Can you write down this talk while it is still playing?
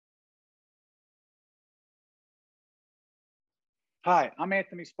Hi, I'm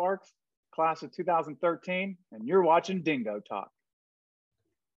Anthony Sparks, class of 2013, and you're watching Dingo Talk.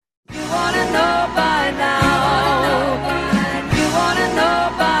 You wanna know by now. You wanna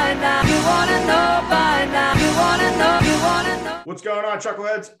know by now. You wanna know by now. You wanna know. You wanna know. What's going on,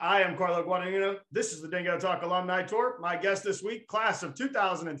 Chuckleheads? I am Carlo Guadagnino. This is the Dingo Talk Alumni Tour. My guest this week, class of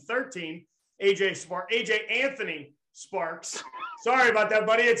 2013, AJ Anthony Sparks. Sorry about that,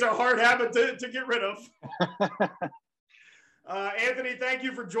 buddy. It's a hard habit to get rid of. Anthony, thank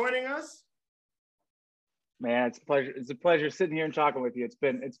you for joining us. Man, it's a pleasure. It's a pleasure sitting here and talking with you. It's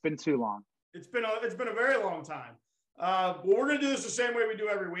been too long. It's been a very long time. Well, we're going to do this the same way we do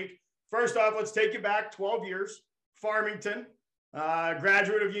every week. First off, let's take you back 12 years. Farmington,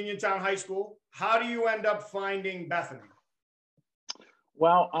 graduate of Uniontown High School. How do you end up finding Bethany?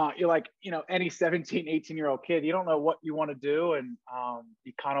 Well, you're like, any 17, 18-year-old kid, you don't know what you want to do. And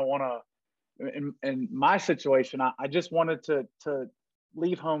you kind of want to, in my situation, I just wanted to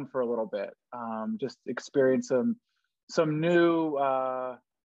leave home for a little bit, just experience some new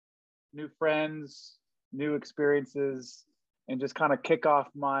friends, new experiences, and just kind of kick off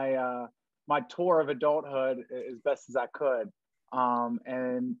my tour of adulthood as best as I could.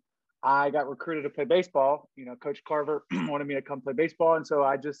 And I got recruited to play baseball. Coach Carver wanted me to come play baseball, and so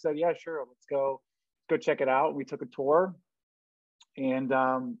I just said, "Yeah, sure, let's go check it out." We took a tour, and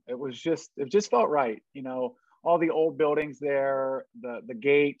it just felt right. All the old buildings there, the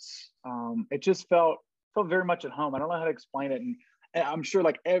gates. It just felt very much at home. I don't know how to explain it, and I'm sure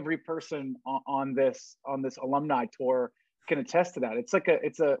like every person on this alumni tour can attest to that. It's like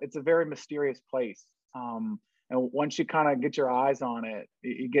it's a very mysterious place. And once you kind of get your eyes on it,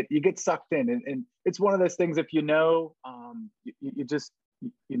 you get sucked in, and it's one of those things. If it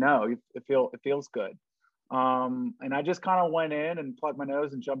feels good. And I just kind of went in and plugged my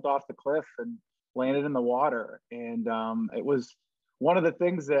nose and jumped off the cliff and landed in the water. And it was one of the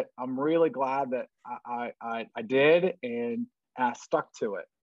things that I'm really glad that I did, and I stuck to it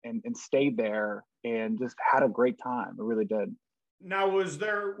and stayed there and just had a great time. I really did. Now,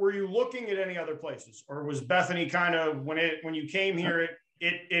 were you looking at any other places, or was Bethany kind of, when you came here,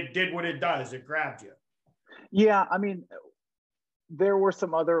 it did what it does, it grabbed you? Yeah, I mean, there were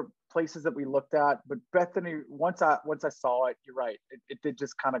some other places that we looked at, but Bethany, once I saw it, you're right, it did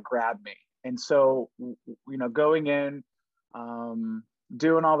just kind of grab me. And so, going in,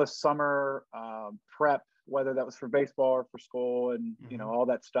 doing all the summer prep, whether that was for baseball or for school, and all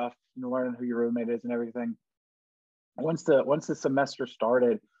that stuff, learning who your roommate is and everything. Once the semester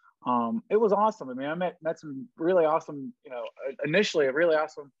started, it was awesome. I mean, I met some really awesome, initially really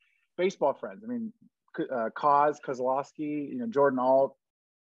awesome baseball friends. I mean, Kozlowski, Jordan Alt,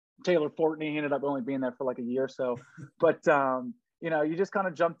 Taylor Fortney. He ended up only being there for like a year or so, but you just kind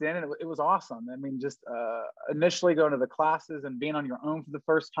of jumped in, and it was awesome. I mean, just initially going to the classes and being on your own for the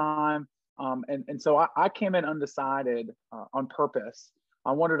first time, and so I came in undecided on purpose.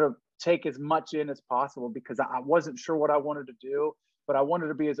 I wanted to take as much in as possible because I wasn't sure what I wanted to do, but I wanted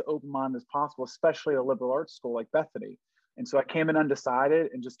to be as open-minded as possible, especially at a liberal arts school like Bethany. And so I came in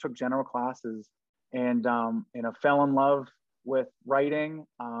undecided and just took general classes, and fell in love with writing,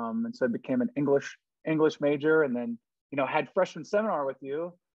 and so I became an English major, and then had freshman seminar with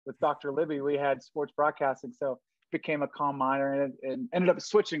Dr. Libby. We had sports broadcasting, so became a comm minor and ended up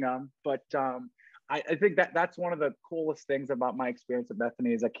switching them. But I think that's one of the coolest things about my experience at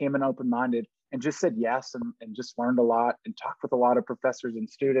Bethany is I came in open-minded and just said yes, and just learned a lot and talked with a lot of professors and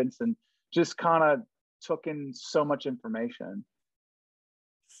students, and just kind of took in so much information.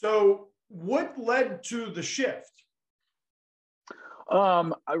 So what led to the shift?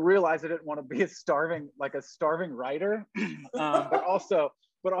 I realized I didn't want to be a starving writer, but also,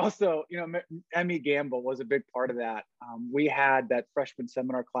 Emmy Gamble was a big part of that. We had that freshman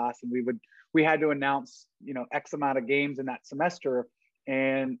seminar class, and we had to announce, X amount of games in that semester.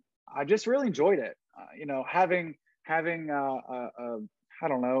 And I just really enjoyed it. Having I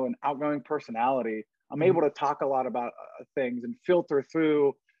don't know, an outgoing personality, I'm able to talk a lot about things and filter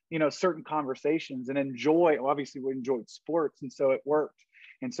through, certain conversations and obviously we enjoyed sports. And so it worked.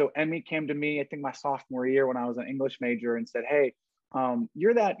 And so Emmy came to me, I think my sophomore year when I was an English major, and said, "Hey,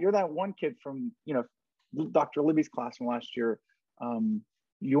 you're that one kid from, Dr. Libby's class from last year.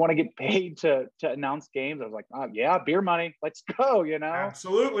 You want to get paid to announce games?" I was like, "Oh yeah, beer money. Let's go."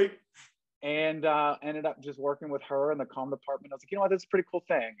 Absolutely. And ended up just working with her in the comm department. I was like, what, that's a pretty cool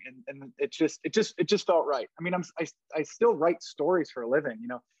thing. And it just felt right. I mean, I still write stories for a living,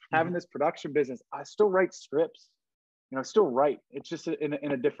 having this production business. I still write scripts, still write. It's just in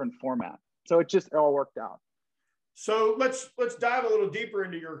a different format. So it all worked out. So let's dive a little deeper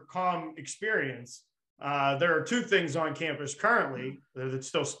into your comm experience. there are two things on campus currently that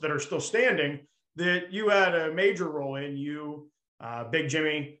are still standing that you had a major role in. You, Big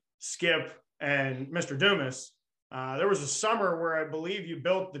Jimmy, Skip, and Mr. Dumas. There was a summer where I believe you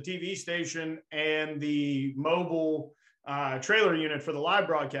built the TV station and the mobile trailer unit for the live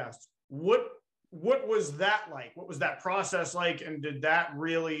broadcast. What was that like? What was that process like? And did that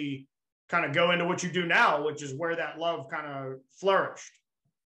really kind of go into what you do now, which is where that love kind of flourished?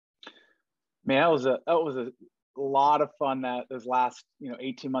 Man, that was a lot of fun, that those last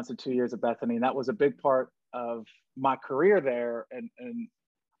 18 months to 2 years at Bethany. And that was a big part of my career there. And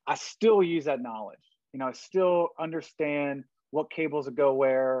I still use that knowledge. I still understand what cables go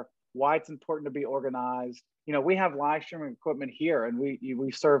where, why it's important to be organized. We have live streaming equipment here, and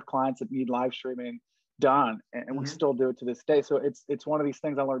we serve clients that need live streaming done, and we still do it to this day. So it's one of these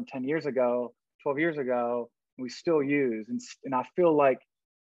things I learned 10 years ago, 12 years ago, and we still use. And I feel like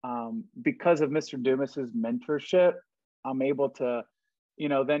because of Mr. Dumas's mentorship, I'm able to,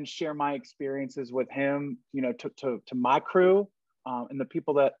 then share my experiences with him, to my crew and the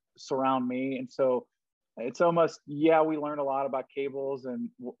people that surround me. And so it's almost, we learn a lot about cables and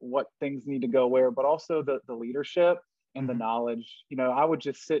what things need to go where, but also the leadership and the knowledge. I would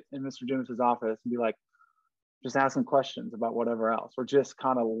just sit in Mr. Dumas's office and be like, just ask him questions about whatever else, or just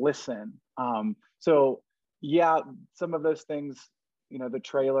kind of listen. So some of those things, the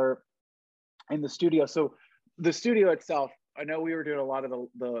trailer and the studio. So the studio itself, I know we were doing a lot of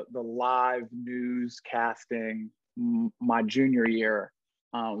the live newscasting my junior year.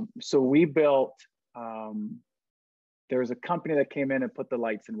 So we built, there was a company that came in and put the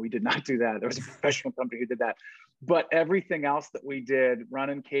lights in. We did not do that. There was a professional company who did that. But everything else that we did,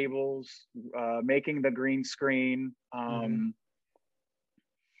 running cables, making the green screen,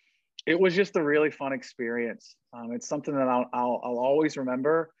 it was just a really fun experience. It's something that I'll always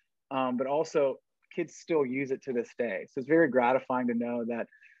remember, but also kids still use it to this day. So it's very gratifying to know that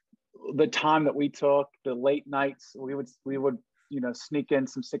the time that we took, the late nights, we would sneak in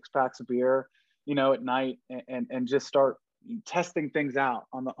some 6-packs of beer, at night, and just start testing things out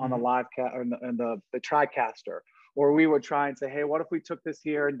on the live cat and the TriCaster. Or we would try and say, hey, what if we took this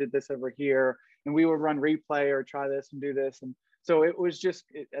here and did this over here? And we would run replay or try this and do this. And so it was just,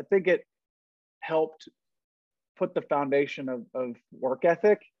 I think it helped put the foundation of work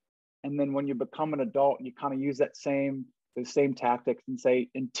ethic. And then when you become an adult, you kind of use the same tactics and say,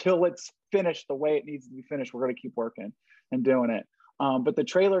 until it's finished the way it needs to be finished, we're going to keep working and doing it. But the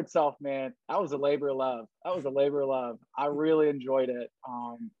trailer itself, man, that was a labor of love. I really enjoyed it.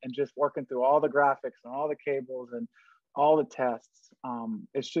 And just working through all the graphics and all the cables and all the tests.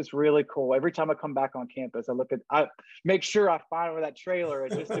 It's just really cool. Every time I come back on campus, I make sure I find where that trailer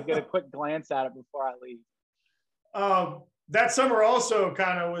is, just to get a quick glance at it before I leave. That summer also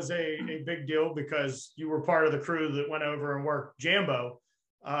kind of was a big deal because you were part of the crew that went over and worked Jambo.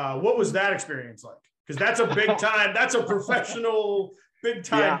 What was that experience like? Because that's a big time, that's a professional big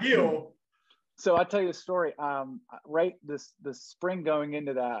time deal. So I'll tell you a story. Right, this spring going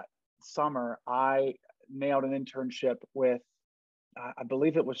into that summer, I nailed an internship with, I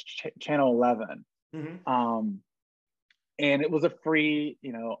believe it was Channel 11. And it was a free,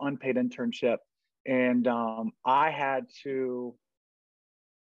 unpaid internship. And I had to,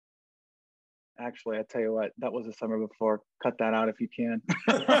 actually, I tell you what, that was the summer before. Cut that out if you can.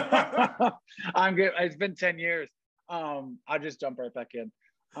 I'm good. It's been 10 years. I'll just jump right back in.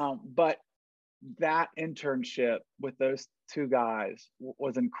 But that internship with those two guys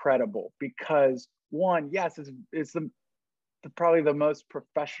was incredible because, one, yes, it's probably the most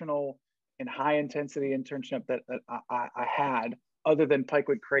professional and high intensity internship that I had, other than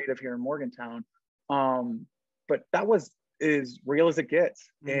Pikewood Creative here in Morgantown. But that was as real as it gets.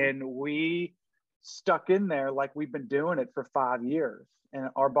 And we stuck in there like we've been doing it for 5 years. And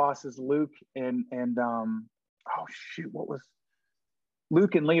our bosses, Luke and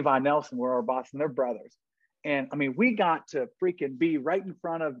Luke and Levi Nelson were our boss, and they're brothers. And I mean, we got to freaking be right in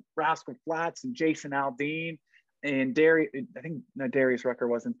front of Rascal Flatts and Jason Aldean and Darius Rucker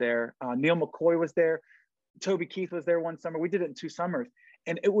wasn't there. Neil McCoy was there. Toby Keith was there one summer. We did it in 2 summers.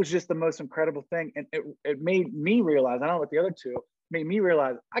 And it was just the most incredible thing. And it made me realize, I don't know what the other two, made me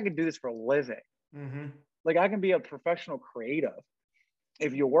realize I could do this for a living. Like, I can be a professional creative.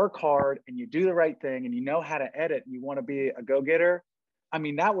 If you work hard and you do the right thing and you know how to edit and you want to be a go-getter, I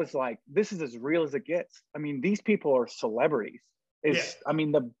mean, that was like, this is as real as it gets. I mean, these people are celebrities. I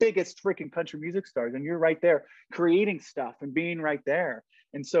mean, the biggest freaking country music stars, and you're right there creating stuff and being right there.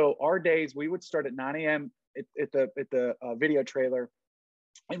 And so our days, we would start at 9 a.m. at the video trailer,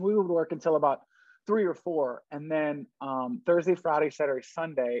 and we would work until about 3 or 4. And then Thursday, Friday, Saturday,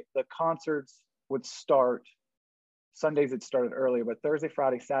 Sunday, the concerts would start. Sundays it started earlier, but Thursday,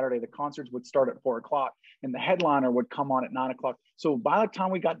 Friday, Saturday, the concerts would start at 4:00, and the headliner would come on at 9:00. So by the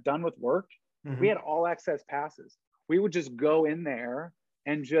time we got done with work, we had all access passes. We would just go in there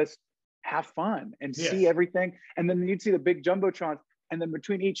and just have fun and see everything. And then you'd see the big jumbotrons. And then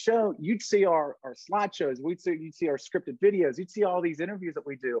between each show, you'd see our slideshows. You'd see our scripted videos. You'd see all these interviews that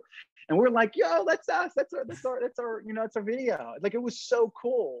we do. And we're like, yo, that's us. That's our, it's our video. Like, it was so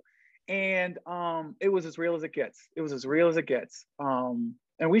cool. And it was as real as it gets. It was as real as it gets. And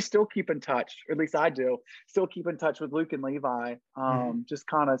we still keep in touch, or at least I do, still keep in touch with Luke and Levi, just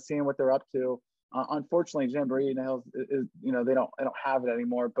kind of seeing what they're up to. Unfortunately, Jamboree in the Hills is, they don't have it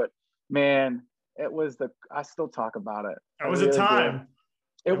anymore, but man, I still talk about it. That was a time.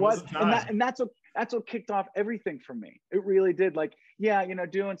 It was, and that's what kicked off everything for me. It really did. Like,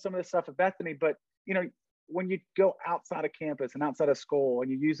 doing some of the stuff at Bethany, but when you go outside of campus and outside of school and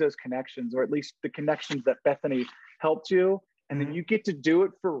you use those connections, or at least the connections that Bethany helped you, and then you get to do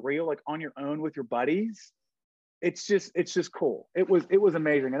it for real, like on your own with your buddies. It's just cool. It was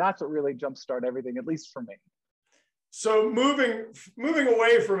amazing. And that's what really jumpstarted everything, at least for me. So moving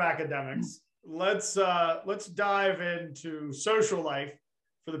away from academics, let's dive into social life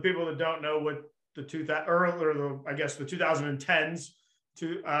for the people that don't know what the 2010s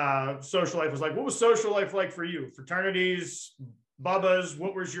to social life was like. What was social life like for you? Fraternities, Bubba's,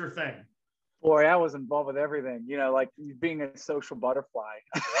 what was your thing? Boy, I was involved with everything, like being a social butterfly.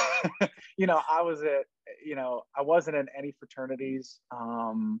 I wasn't in any fraternities.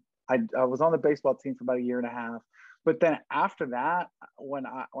 I was on the baseball team for about a year and a half. But then after that, when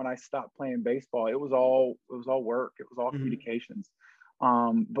I stopped playing baseball, it was all work. It was all communications.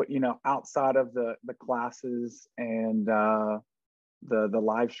 But outside of the classes and the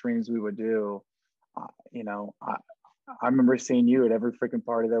live streams we would do, I remember seeing you at every freaking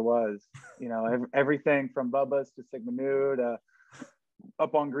party there was. Everything from Bubba's to Sigma Nu to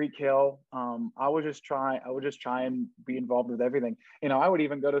up on Greek Hill. I would just try and be involved with everything. I would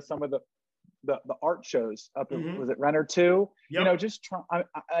even go to some of the art shows up at, was it Renner 2? Yep. I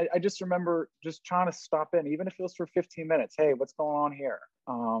just remember just trying to stop in, even if it was for 15 minutes. Hey, what's going on here?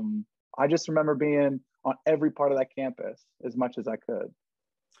 I just remember being on every part of that campus as much as I could.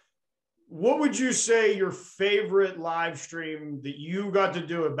 What would you say your favorite live stream that you got to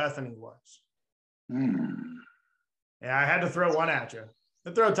do at Bethany was? Yeah, I had to throw one at you.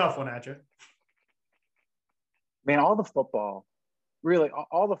 I'd throw a tough one at you. Man, all the football. Really,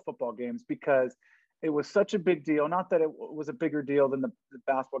 all the football games, because it was such a big deal. Not that it was a bigger deal than the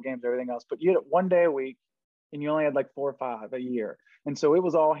basketball games or everything else, but you had it one day a week, and you only had like 4 or 5 a year. And so it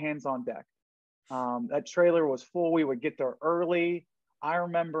was all hands on deck. That trailer was full. We would get there early. I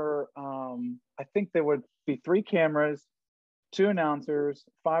remember, I think there would be 3 cameras, 2 announcers,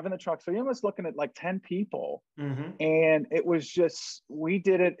 5 in the truck. So you're almost looking at like 10 people. And it was just, we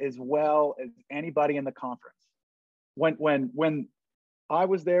did it as well as anybody in the conference. When I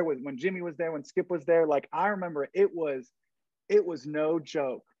was there, when Jimmy was there, when Skip was there, like I remember it was no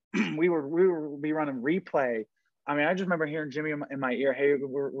joke. we would be running replay. I mean, I just remember hearing Jimmy in my ear, hey,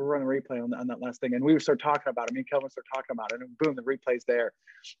 we're running replay on that last thing. And we would start talking about it. Me and Kelvin start talking about it, and boom, the replay's there.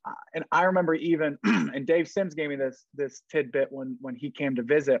 And I remember even, and Dave Sims gave me this tidbit when he came to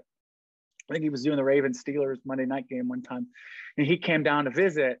visit. I think he was doing the Ravens Steelers Monday night game one time. And he came down to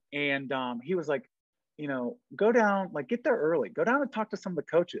visit, and he was like, go down, like get there early, go down and talk to some of the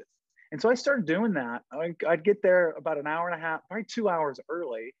coaches. And so I started doing that. I'd get there about an hour and a half, probably 2 hours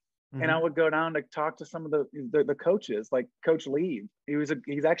early. And I would go down to talk to some of the coaches, like Coach Lee.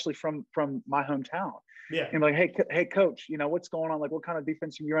 He's actually from my hometown. Yeah. And like, hey, coach, what's going on? Like, what kind of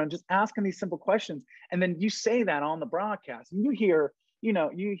defense you run? Just asking these simple questions. And then you say that on the broadcast, and you hear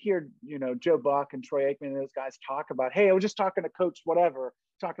Joe Buck and Troy Aikman and those guys talk about, hey, I was just talking to Coach whatever,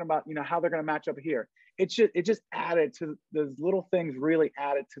 talking about, how they're going to match up here. It just added to those little things, really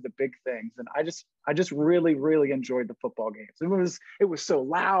added to the big things. And I just really, really enjoyed the football games. It was so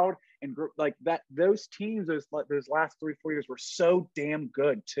loud, and like that, those teams, those last 3-4 years were so damn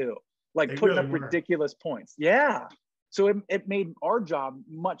good too. Like they putting really up ridiculous points. Yeah. So it made our job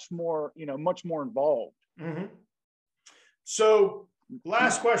much more involved. So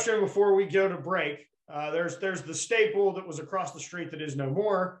last question before we go to break. There's the staple that was across the street that is no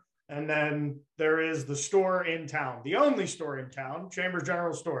more. And then there is the store in town, the only store in town, Chambers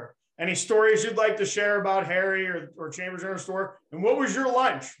General Store. Any stories you'd like to share about Harry or Chambers General Store? And what was your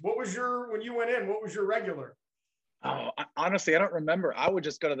lunch? When you went in, what was your regular? Oh, honestly, I don't remember. I would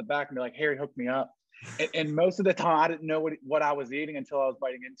just go to the back and be like, Harry, hook me up. And most of the time I didn't know what I was eating until I was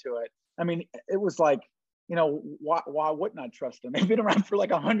biting into it. I mean, it was like, why wouldn't I trust them? They've been around for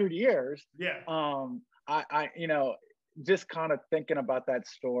like 100 years. Yeah. Just kind of thinking about that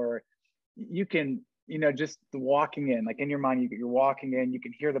store, you can, just walking in, like in your mind, you're walking in, you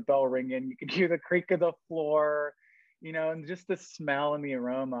can hear the bell ringing, you can hear the creak of the floor, and just the smell and the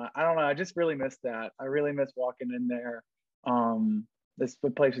aroma. I don't know. I just really miss that. I really miss walking in there. This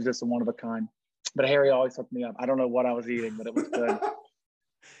place is just one of a kind. But Harry always hooked me up. I don't know what I was eating, but it was good.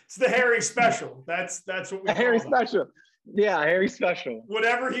 It's the Harry special. That's what we call Harry it. special. Yeah, Harry special.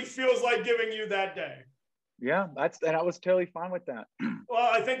 Whatever he feels like giving you that day. Yeah, and I was totally fine with that. Well,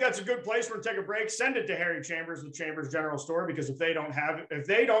 I think that's a good place for to take a break. Send it to Harry Chambers, the Chambers General Store, because if they don't have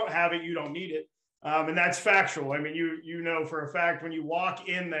it, you don't need it. And that's factual. I mean, you know for a fact when you walk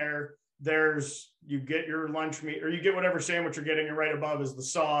in there, you get your lunch meat, or you get whatever sandwich you're getting, and right above is the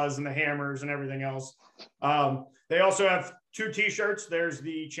saws and the hammers and everything else. They also have 2 t-shirts. There's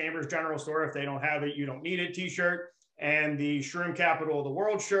the Chambers General Store. If they don't have it, you don't need it t-shirt, and the Shroom Capital of the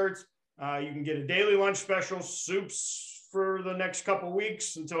World shirts. You can get a daily lunch special, soups for the next couple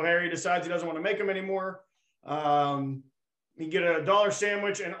weeks until Harry decides he doesn't want to make them anymore. You get a $1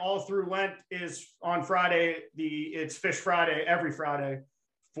 sandwich, and all through Lent is on Friday. It's Fish Friday every Friday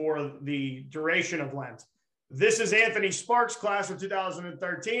for the duration of Lent. This is Anthony Sparks, class of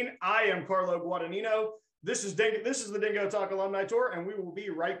 2013. I am Carlo Guadagnino. This is the Dingo Talk Alumni Tour, and we will be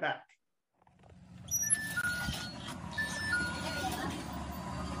right back.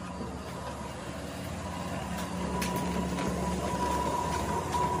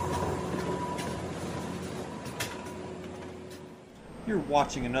 You're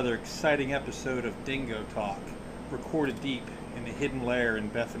watching another exciting episode of Dingo Talk, recorded deep in the hidden lair in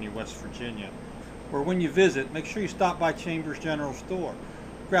Bethany, West Virginia, where when you visit, make sure you stop by Chambers General Store.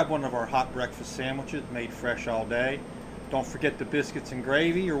 Grab one of our hot breakfast sandwiches made fresh all day. Don't forget the biscuits and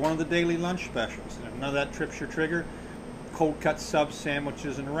gravy or one of the daily lunch specials. And if none of that trips your trigger, cold cut sub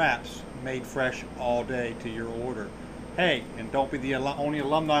sandwiches and wraps made fresh all day to your order. Hey, and don't be the only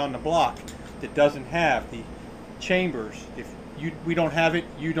alumni on the block that doesn't have the Chambers. If we don't have it,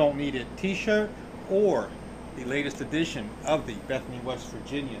 you don't need it t-shirt, or the latest edition of the Bethany, West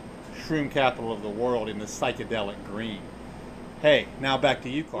Virginia Shroom Capital of the World in the psychedelic green. Hey, now back to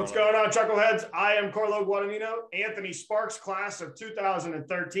you, Carlo. What's going on, Chuckleheads? I am Carlo Guadagnino, Anthony Sparks, class of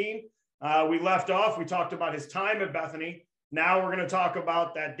 2013. We left off. We talked about his time at Bethany. Now we're going to talk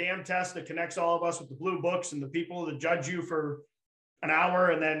about that damn test that connects all of us with the blue books and the people that judge you for an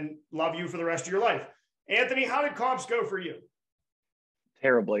hour and then love you for the rest of your life. Anthony, how did comps go for you?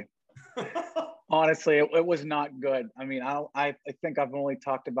 Terribly. Honestly, it was not good. I mean, I think I've only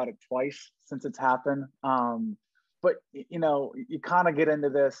talked about it twice since it's happened. But you kind of get into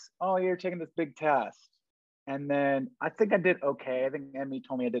this, oh, you're taking this big test. And then I think I did okay. I think Emmy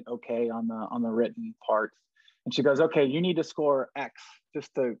told me I did okay on the written parts. And she goes, okay, you need to score X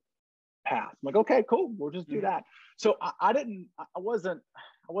just to pass. I'm like, okay, cool. We'll just do that. So I wasn't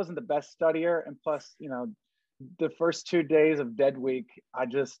the best studier. And plus, the first 2 days of dead week, I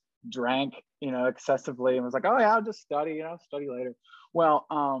just drank, excessively, and was like, oh yeah, I'll just study, study later. Well,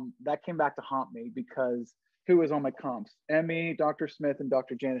 that came back to haunt me, because who was on my comps? Emmy, Dr. Smith, and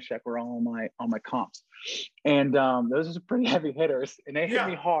Dr. Janishek were all on my comps. And those are pretty heavy hitters, and they hit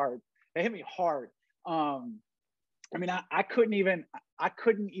me hard. They hit me hard. I mean, I couldn't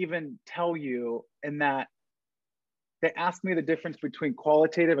even tell you in that they asked me the difference between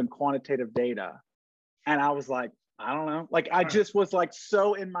qualitative and quantitative data. And I was like, I don't know. Like, I just was like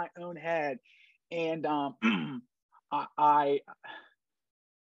so in my own head. And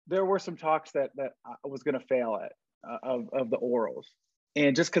there were some talks that I was going to fail at of the orals.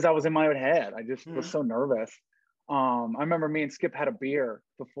 And just because I was in my own head, I just was so nervous. I remember me and Skip had a beer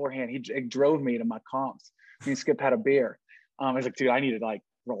beforehand. He drove me to my comps. Me and Skip had a beer. I was like, dude, I need to like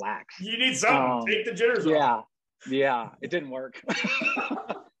relax. You need something. Take the jitters off. Yeah, it didn't work.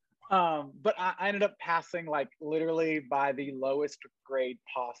 But I ended up passing like literally by the lowest grade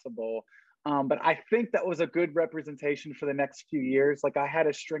possible. But I think that was a good representation for the next few years. Like, I had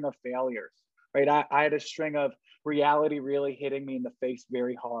a string of failures, right? I had a string of reality really hitting me in the face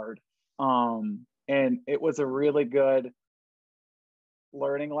very hard. And it was a really good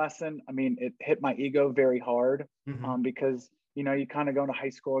learning lesson. I mean, it hit my ego very hard, because you kind of go into high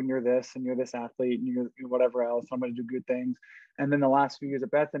school and you're this athlete and you're whatever else. I'm going to do good things. And then the last few years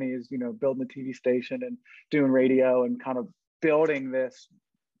at Bethany is, building a TV station and doing radio and kind of building this,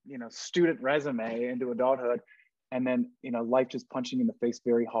 student resume into adulthood. And then, life just punching you in the face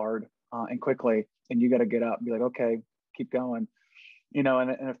very hard and quickly. And you got to get up and be like, okay, keep going. And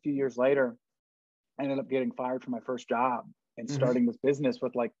a few years later, I ended up getting fired from my first job. and starting this business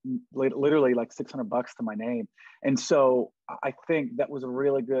with like literally like $600 to my name. And so I think that was a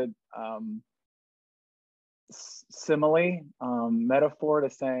really good simile, metaphor to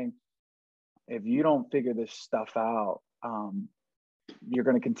saying, if you don't figure this stuff out, you're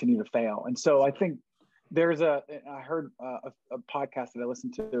going to continue to fail. And so I think I heard a podcast that I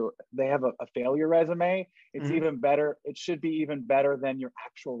listened to. They have a failure resume. It's even better. It should be even better than your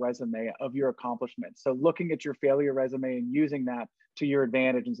actual resume of your accomplishments. So looking at your failure resume and using that to your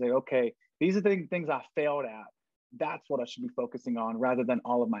advantage and say, okay, these are the things I failed at. That's what I should be focusing on rather than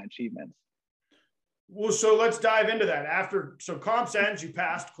all of my achievements. Well, so let's dive into that. So comps ends, you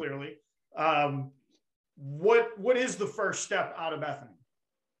passed clearly. What is the first step out of Bethany?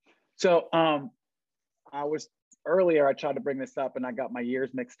 So I tried to bring this up and I got my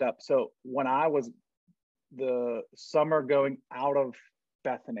years mixed up. So when I was the summer going out of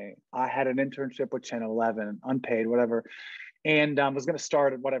Bethany, I had an internship with Channel 11, unpaid, whatever. And I was going to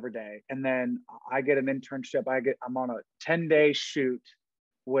start at whatever day. And then I get an internship. I'm on a 10-day shoot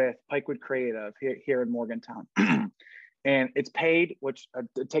with Pikewood Creative here in Morgantown. And it's paid, which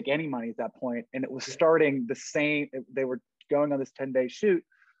I'd take any money at that point. And it was starting the same. They were going on this 10-day shoot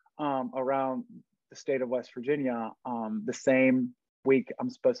around the state of West Virginia the same week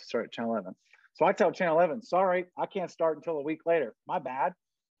I'm supposed to start at Channel 11. So I tell Channel 11, sorry, I can't start until a week later. My bad.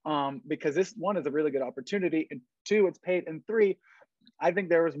 Because this one is a really good opportunity. And two, it's paid. And three, I think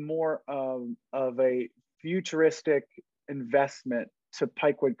there was more of a futuristic investment to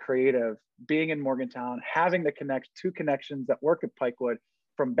Pikewood Creative being in Morgantown, having the two connections that work at Pikewood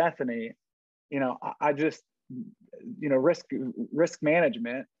from Bethany. I just, risk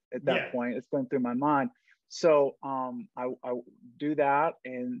management at that point, it's going through my mind. So I do that,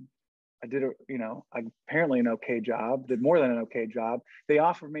 and I did apparently an okay job, did more than an okay job. They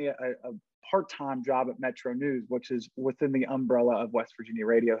offered me a part-time job at Metro News, which is within the umbrella of West Virginia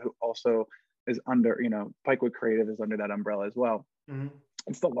Radio, who also is under, Pikewood Creative is under that umbrella as well. Mm-hmm.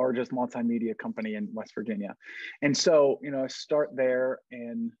 It's the largest multimedia company in West Virginia. And so, I start there,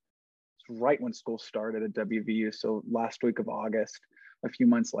 and it's right when school started at WVU. So last week of August, a few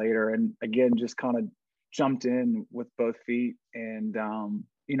months later, and again, just kind of jumped in with both feet and,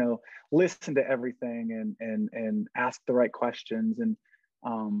 listen to everything and ask the right questions. And,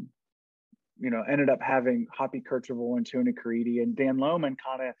 ended up having Hoppy Kercheval and Tony Caridi, and Dan Lohman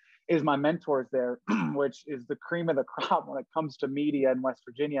kind of is my mentors there, which is the cream of the crop when it comes to media in West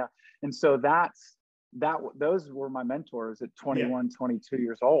Virginia. And so those were my mentors at 21, 22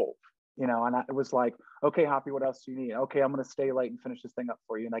 years old, and it was like, okay, Hoppy, what else do you need? Okay, I'm going to stay late and finish this thing up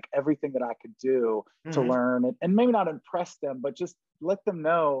for you. And like everything that I could do to learn and maybe not impress them, but just let them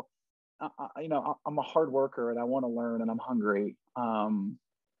know, I'm a hard worker and I want to learn and I'm hungry.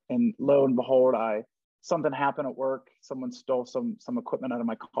 And lo and behold, something happened at work. Someone stole some equipment out of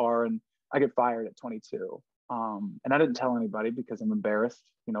my car, and I get fired at 22. And I didn't tell anybody because I'm embarrassed.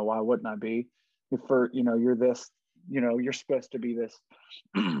 Why wouldn't I be? You're this, you're supposed to be this,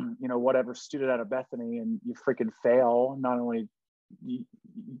 whatever student out of Bethany, and you freaking fail. Not only you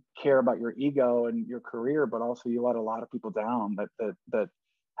care about your ego and your career, but also you let a lot of people down that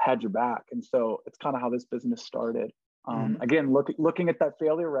had your back. And so it's kind of how this business started. Again, looking at that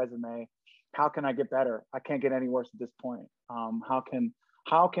failure resume, how can I get better? I can't get any worse at this point. How can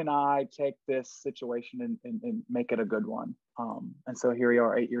I take this situation and make it a good one? And so here we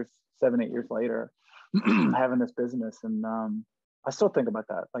are 8 years later, having this business. And I still think about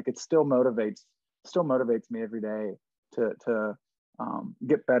that. Like it still motivates me every day to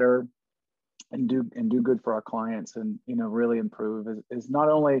get better and do good for our clients, and really improve is not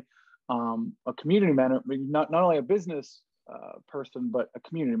only a community member, not only a business person, but a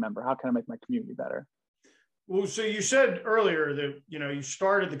community member. How can I make my community better? Well, so you said earlier that, you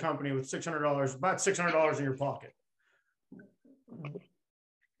started the company with about $600 in your pocket.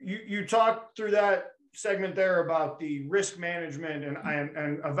 You talked through that segment there about the risk management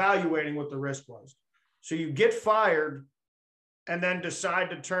and evaluating what the risk was. So you get fired and then decide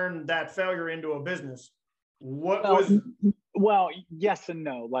to turn that failure into a business. Well, yes and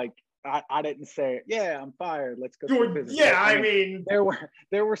no. Like I didn't say, yeah, I'm fired, let's go to business. Yeah, I mean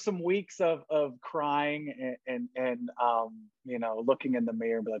there were some weeks of crying and looking in the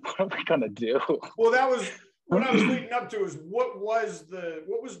mirror and be like, what are we gonna do? Well, that was what I was leading up to, is what was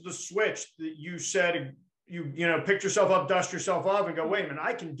the switch that you said you picked yourself up, dust yourself off, and go, wait a minute,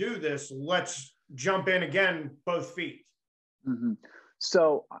 I can do this, let's jump in again, both feet. Mm-hmm.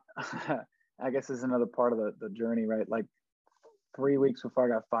 So I guess this is another part of the journey, right? Like 3 weeks before I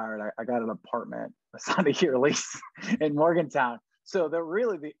got fired, I got an apartment, I signed a year lease in Morgantown. So the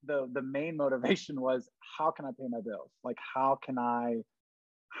really the main motivation was, how can I pay my bills? Like, how can I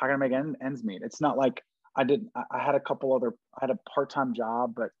make ends meet? It's not like I had I had a part-time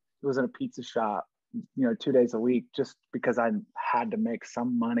job, but it was in a pizza shop, 2 days a week, just because I had to make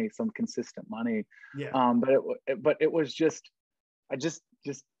some money, some consistent money. Yeah. But it was just, I just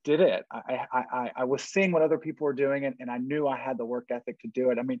did it. I was seeing what other people were doing, and I knew I had the work ethic to do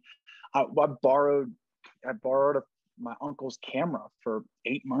it. I mean, I borrowed my uncle's camera for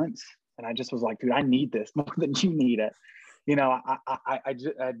 8 months, and I just was like, dude, I need this more than you need it. I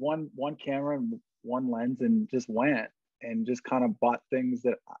had one camera and one lens, and just went and just kind of bought things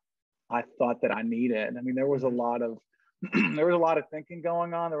that I thought that I needed. I mean, there was a lot of thinking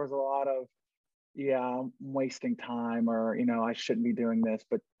going on. There was a lot of, yeah, I'm wasting time, or, I shouldn't be doing this,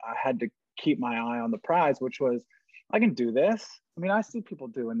 but I had to keep my eye on the prize, which was, I can do this. I mean, I see people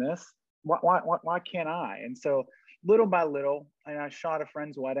doing this. Why can't I? And so little by little, and I shot a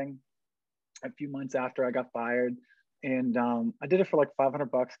friend's wedding a few months after I got fired. And I did it for like $500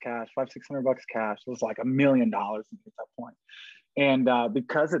 cash, $600 cash. It was like $1 million at that point. And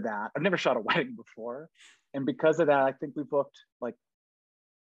because of that, I've never shot a wedding before. And because of that, I think we booked like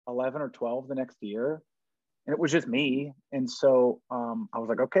 11 or 12 the next year. And it was just me. And so I was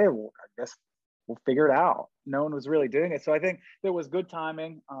like, okay, well, I guess we'll figure it out. No one was really doing it. So I think there was good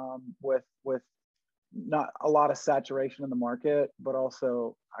timing with not a lot of saturation in the market, but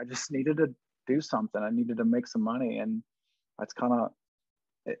also I just needed to do something. I needed to make some money. And that's kind of,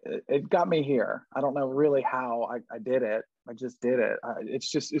 it got me here. I don't know really how I did it. I just did it.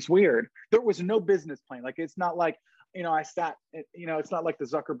 It's weird. There was no business plan. Like, it's not like, it's not like the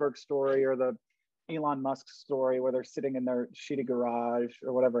Zuckerberg story or the Elon Musk story where they're sitting in their shitty garage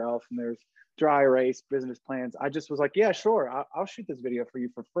or whatever else, and there's dry erase business plans. I just was like, yeah, sure. I'll shoot this video for you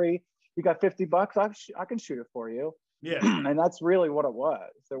for free. You got $50? I can shoot it for you. Yeah. And that's really what it was.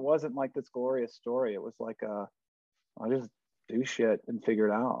 There wasn't like this glorious story. It was like, I just do shit and figure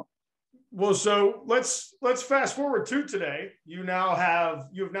it out. Well, so let's fast forward to today. You have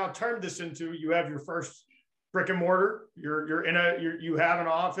now turned this into, you have your first brick and mortar. You have an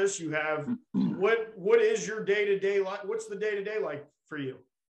office. You have what is your day-to-day like? What's the day-to-day like for you?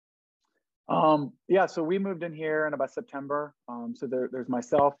 Yeah, so we moved in here in about September. So there's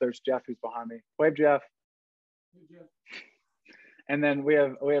myself, there's Jeff, who's behind me. Wave, Jeff. Hey, Jeff. And then we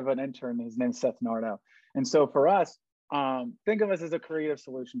have an intern. His name's Seth Nardo. And so for us, think of us as a creative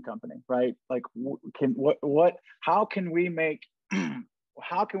solution company, right? Like, how can we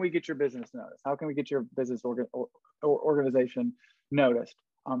get your business noticed? How can we get your business organization noticed?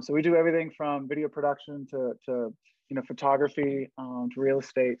 So we do everything from video production to photography, to real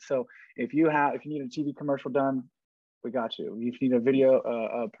estate. So if you need a TV commercial done, we got you. If you need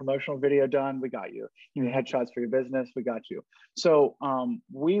a promotional video done, we got you. You need headshots for your business, we got you. So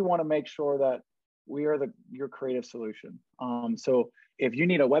we want to make sure that we are your creative solution. So if you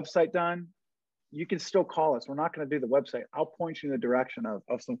need a website done, you can still call us. We're not going to do the website. I'll point you in the direction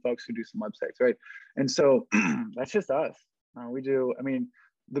of some folks who do some websites, right? And so that's just us.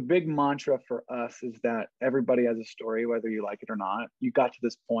 The big mantra for us is that everybody has a story, whether you like it or not. You got to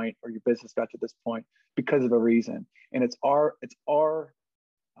this point, or your business got to this point because of a reason. And it's our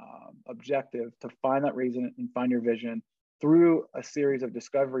objective to find that reason and find your vision through a series of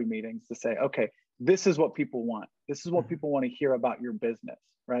discovery meetings to say, okay, this is what people want. This is what people want to hear about your business,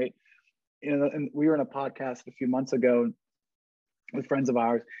 right? And we were in a podcast a few months ago with friends of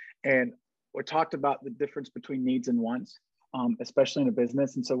ours, and we talked about the difference between needs and wants, especially in a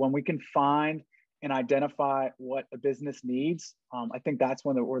business. And so when we can find and identify what a business needs, I think that's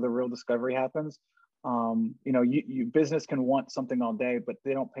where the real discovery happens. Business can want something all day, but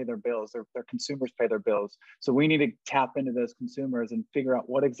they don't pay their bills. Their consumers pay their bills. So we need to tap into those consumers and figure out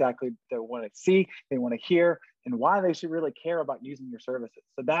what exactly they want to see, they want to hear, and why they should really care about using your services.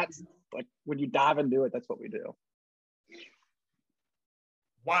 So that's like, when you dive into it, that's what we do.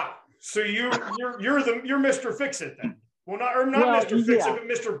 Wow. So you're Mr. Fix-It then. Well, not Mr. Fix-It, but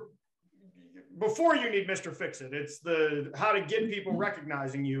Mr. Before you need Mr. Fix-It, it's the how to get people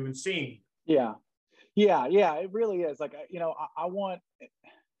recognizing you and seeing. Yeah, it really is. Like, I want,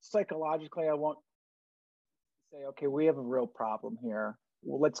 psychologically, I want to say, okay, we have a real problem here.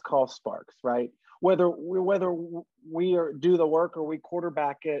 Well, let's call Sparks, right? Whether we do the work or we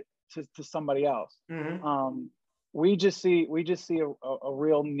quarterback it to somebody else. Mm-hmm. We just see a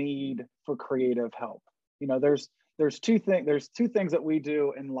real need for creative help. There's two things that we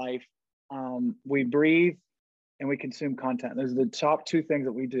do in life. We breathe and we consume content. Those are the top two things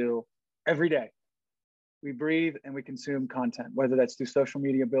that we do every day. We breathe and we consume content, whether that's through social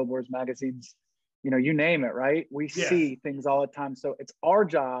media, billboards, magazines, you name it, right? We Yeah. see things all the time. So it's our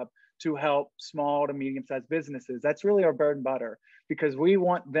job to help small to medium-sized businesses. That's really our bread and butter, because we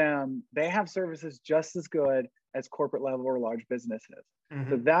want them, they have services just as good as corporate level or large businesses. Mm-hmm.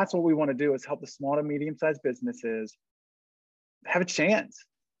 So that's what we want to do, is help the small to medium-sized businesses have a chance.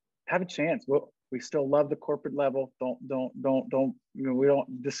 Well, we still love the corporate level. Don't, we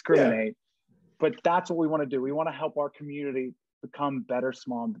don't discriminate, but that's what we want to do. We want to help our community become better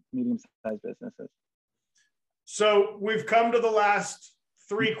small and medium-sized businesses. So we've come to the last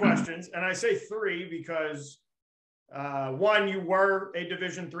 3 questions, and I say 3 because one, you were a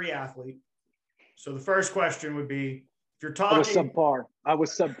Division III athlete. So the first question would be, if you're talking, I was subpar. I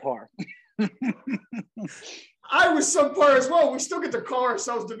was subpar as well. We still get to call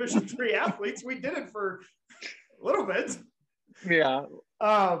ourselves Division III athletes. We did it for a little bit. Yeah.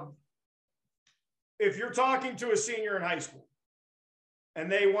 If you're talking to a senior in high school and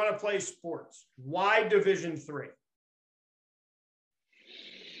they want to play sports, why Division III?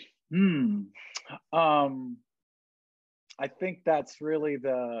 I think that's really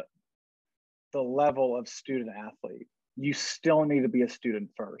the level of student athlete. You still need to be a student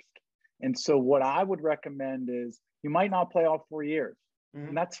first. And so what I would recommend is, you might not play all 4 years,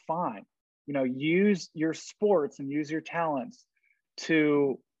 and that's fine. Use your sports and use your talents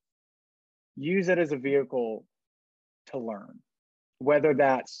to use it as a vehicle to learn, whether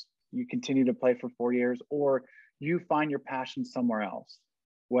that's you continue to play for 4 years or you find your passion somewhere else,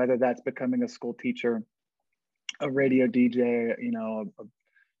 whether that's becoming a school teacher, a radio DJ,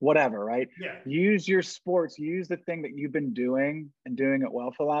 whatever, right? Yeah. Use your sports, use the thing that you've been doing and doing it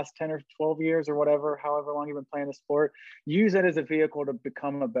well for the last 10 or 12 years or whatever, however long you've been playing a sport. Use it as a vehicle to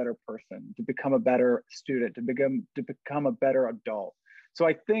become a better person, to become a better student, to become a better adult. So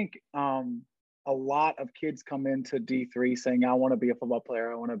I think a lot of kids come into D3 saying, I want to be a football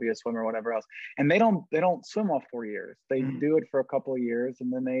player, I want to be a swimmer, whatever else. And they don't swim all 4 years. They do it for a couple of years,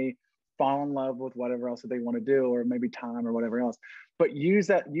 and then they fall in love with whatever else that they want to do, or maybe time or whatever else. But use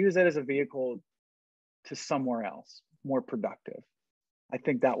that as a vehicle to somewhere else, more productive. I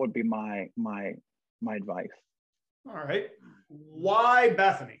think that would be my advice. All right. Why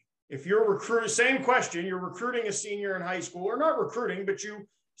Bethany? If you're same question, you're recruiting a senior in high school, or not recruiting, but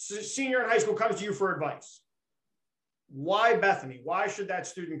senior in high school comes to you for advice. Why Bethany? Why should that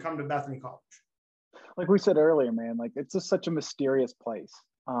student come to Bethany College? Like we said earlier, man, like it's just such a mysterious place.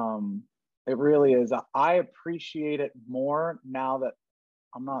 It really is. I appreciate it more now that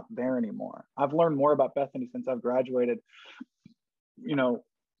I'm not there anymore. I've learned more about Bethany since I've graduated,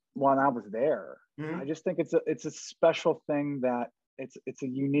 when I was there. I just think it's a special thing, that it's a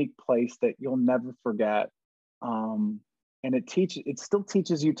unique place that you'll never forget. And it still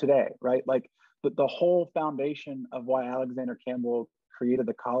teaches you today, right? Like the whole foundation of why Alexander Campbell created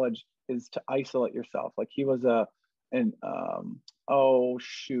the college is to isolate yourself. Like he was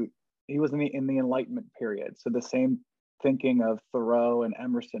he was in the Enlightenment period. So the same thinking of Thoreau and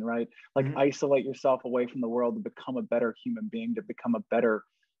Emerson, right? Like isolate yourself away from the world to become a better human being, to become a better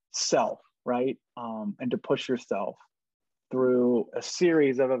self, right? And to push yourself through a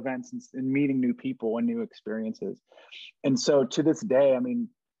series of events and meeting new people and new experiences. And so to this day, I mean,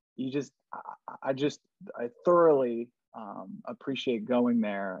 I thoroughly appreciate going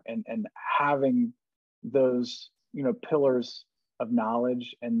there and having those, pillars of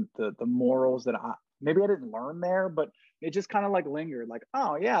knowledge and the morals that maybe I didn't learn there, but it just kind of like lingered, like,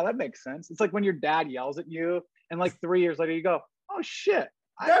 oh yeah, that makes sense. It's like when your dad yells at you and like 3 years later you go, oh shit,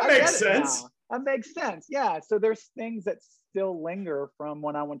 that makes sense. That makes sense. Yeah. So there's things that still linger from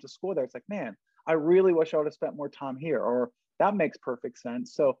when I went to school there. It's like, man, I really wish I would have spent more time here, or that makes perfect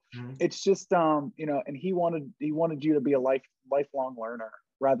sense. So it's just, and he wanted you to be a lifelong learner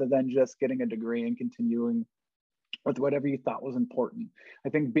rather than just getting a degree and continuing with whatever you thought was important. I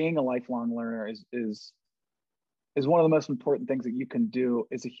think being a lifelong learner is one of the most important things that you can do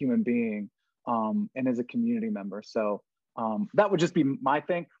as a human being, and as a community member. So that would just be my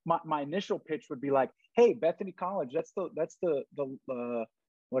thing. My initial pitch would be like, hey, Bethany College, that's the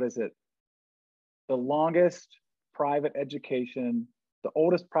what is it? The longest private education, the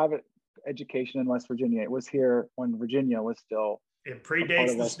oldest private education in West Virginia. It was here when Virginia was still. It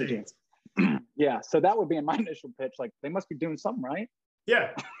predates the states. Yeah, so that would be in my initial pitch. Like, they must be doing something right.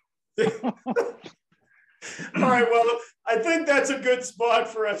 Yeah. All right. Well, I think that's a good spot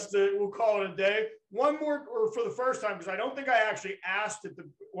for us we'll call it a day. One more, or for the first time, because I don't think I actually asked it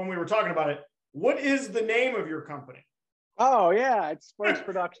when we were talking about it. What is the name of your company? Oh yeah, it's Sparks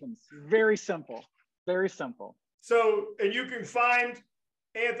Productions. Very simple. Very simple. So, and you can find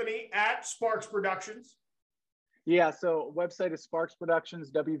Anthony at Sparks Productions. Yeah, so website is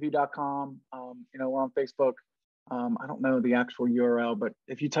sparksproductionswv.com. We're on Facebook. I don't know the actual URL, but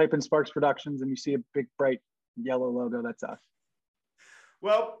if you type in Sparks Productions and you see a big bright yellow logo, that's us.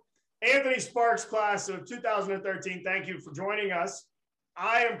 Well, Anthony Sparks, class of 2013, thank you for joining us.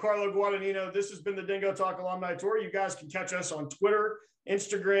 I am Carlo Guadagnino. This has been the Dingo Talk Alumni Tour. You guys can catch us on Twitter,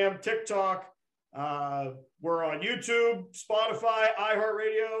 Instagram, TikTok. We're on YouTube, Spotify,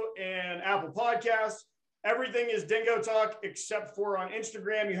 iHeartRadio, and Apple Podcasts. Everything is Dingo Talk except for on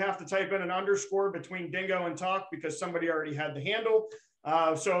Instagram. You have to type in an underscore between Dingo and Talk because somebody already had the handle.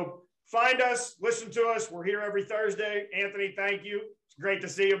 So find us, listen to us. We're here every Thursday. Anthony, thank you. It's great to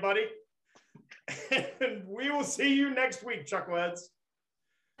see you, buddy. And we will see you next week, Chuckleheads.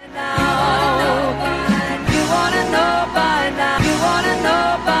 Now, you wanna know